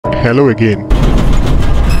Hello again.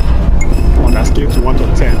 On that scale to 1 to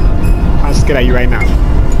 10, how scared are you right now?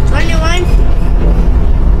 21.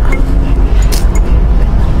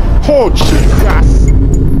 Oh Jesus!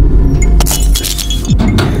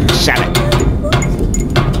 Shut it.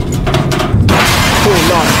 Oh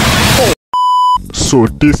Lord. Oh. So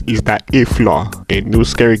this is the 8th floor, a new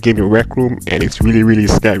scary game in RecRoom, and it's really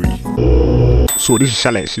scary. So this is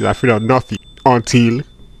Charlotte. She's afraid of nothing until.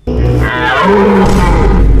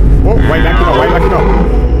 Oh, why you backing up? Why you backing up?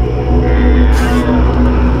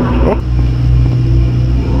 Oh.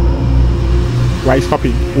 Why you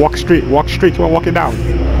stopping? Walk straight, keep on walking down.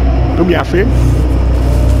 Don't be afraid.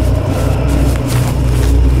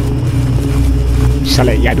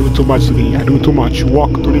 Charlotte, you're doing too much today. You're doing too much.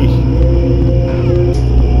 Walk today.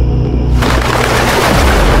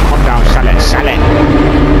 Calm down, Charlotte.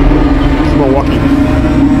 Keep on walking.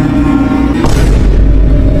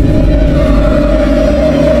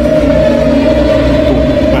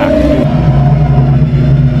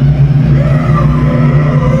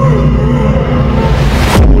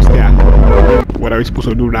 What are we supposed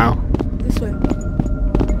to do now? This way.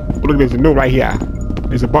 Oh, look, there's a note right here.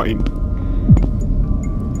 There's a button.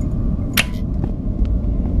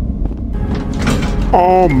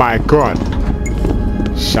 Oh my god.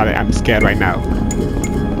 Charlotte, I'm scared right now.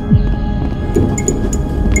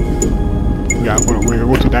 Yeah, we're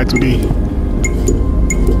going to die today.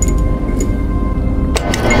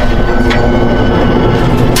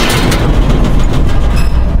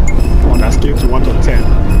 On that scale to 1 to 10.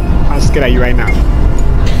 How scared are you right now?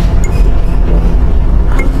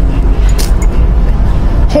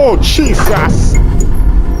 Oh Jesus!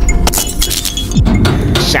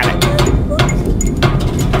 Shut it.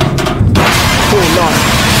 Oh Lord.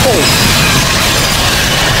 Oh.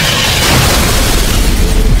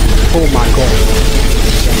 Oh my God.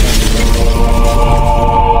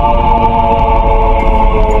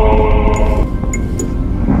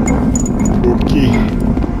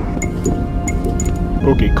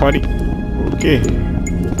 Okay, cut it. Okay.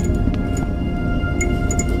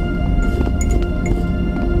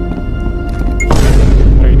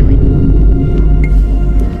 What are you doing?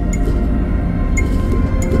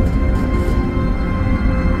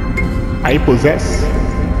 Are you possessed?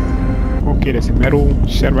 Okay, there's a metal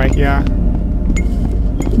shed right here.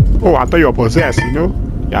 Oh, I thought you were possessed, you know?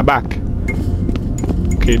 You're back.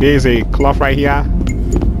 Okay, there's a cloth right here.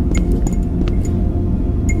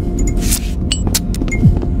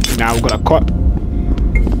 Now we're gonna cut.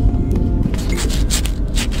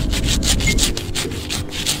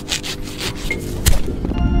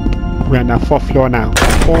 We're on the 4th floor now.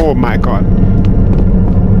 Oh my god.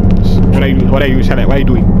 What are you Charlotte? What are you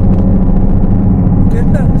doing? Go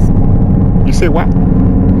first. You say what?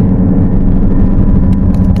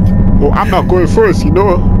 Oh, I'm not going first, you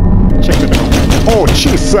know. Check it out. Oh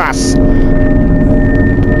Jesus!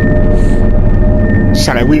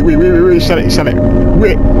 Charlotte, wait, Charlotte,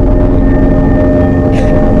 wait.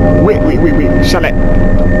 Wait, Charlotte.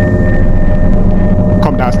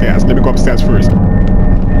 Come downstairs. Let me go upstairs first. Oh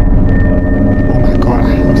my god,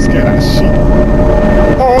 I'm scared of shit.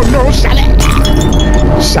 Oh no, Charlotte!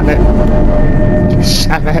 Charlotte.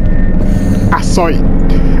 I saw it.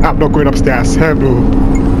 I'm not going upstairs. Hell no.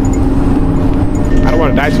 I don't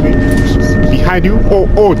want to die today. Behind you?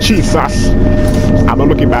 Oh Jesus! I'm not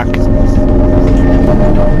looking back.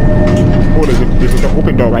 Oh, there's an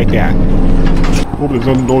open door right there. Hope there's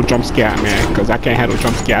no jump scare, man, because I can't handle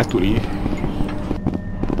jump scares today.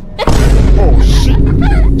 Oh shit!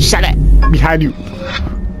 Shut it! Behind you!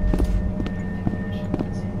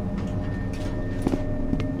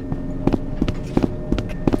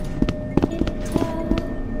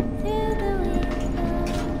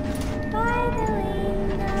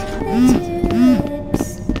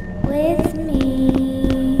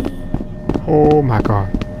 Oh my god.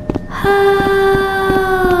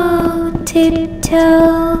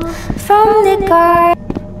 Tiptoe from the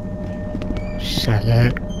garden.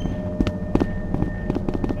 Charlotte.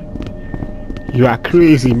 You are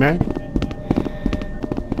crazy, man.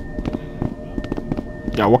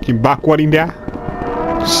 You're walking backward in there.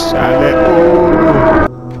 Charlotte. Oh.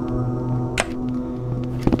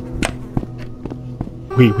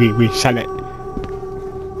 Wait, Charlotte.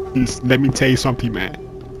 Please, let me tell you something, man.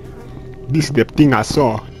 This is the thing I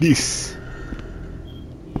saw. This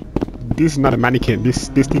is not a mannequin. This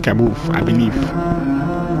thing can move, I believe.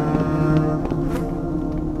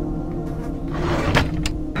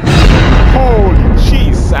 Holy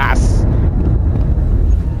Jesus!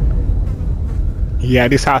 Yeah,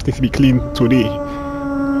 this house needs to be cleaned today.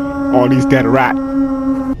 All these dead rat.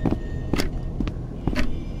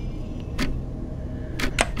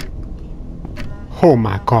 Oh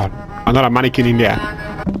my god, another mannequin in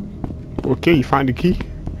there. Okay, you find the key.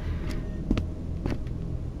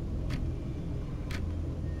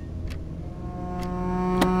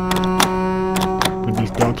 Put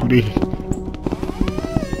this down today.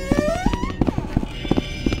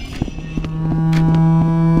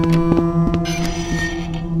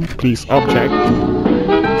 Please object. I'm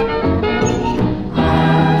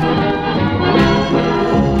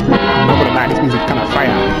not gonna lie, this music kind of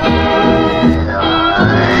fire.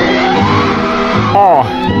 Oh.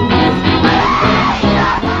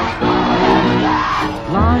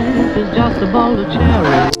 Life is just a bowl of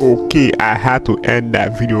cherries. Okay, I had to end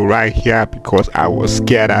that video right here because I was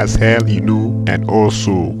scared as hell, you know, and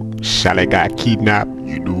also Charlotte got kidnapped,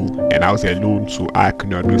 you know, and I was alone, so I could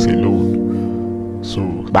not do this alone. So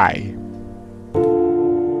bye.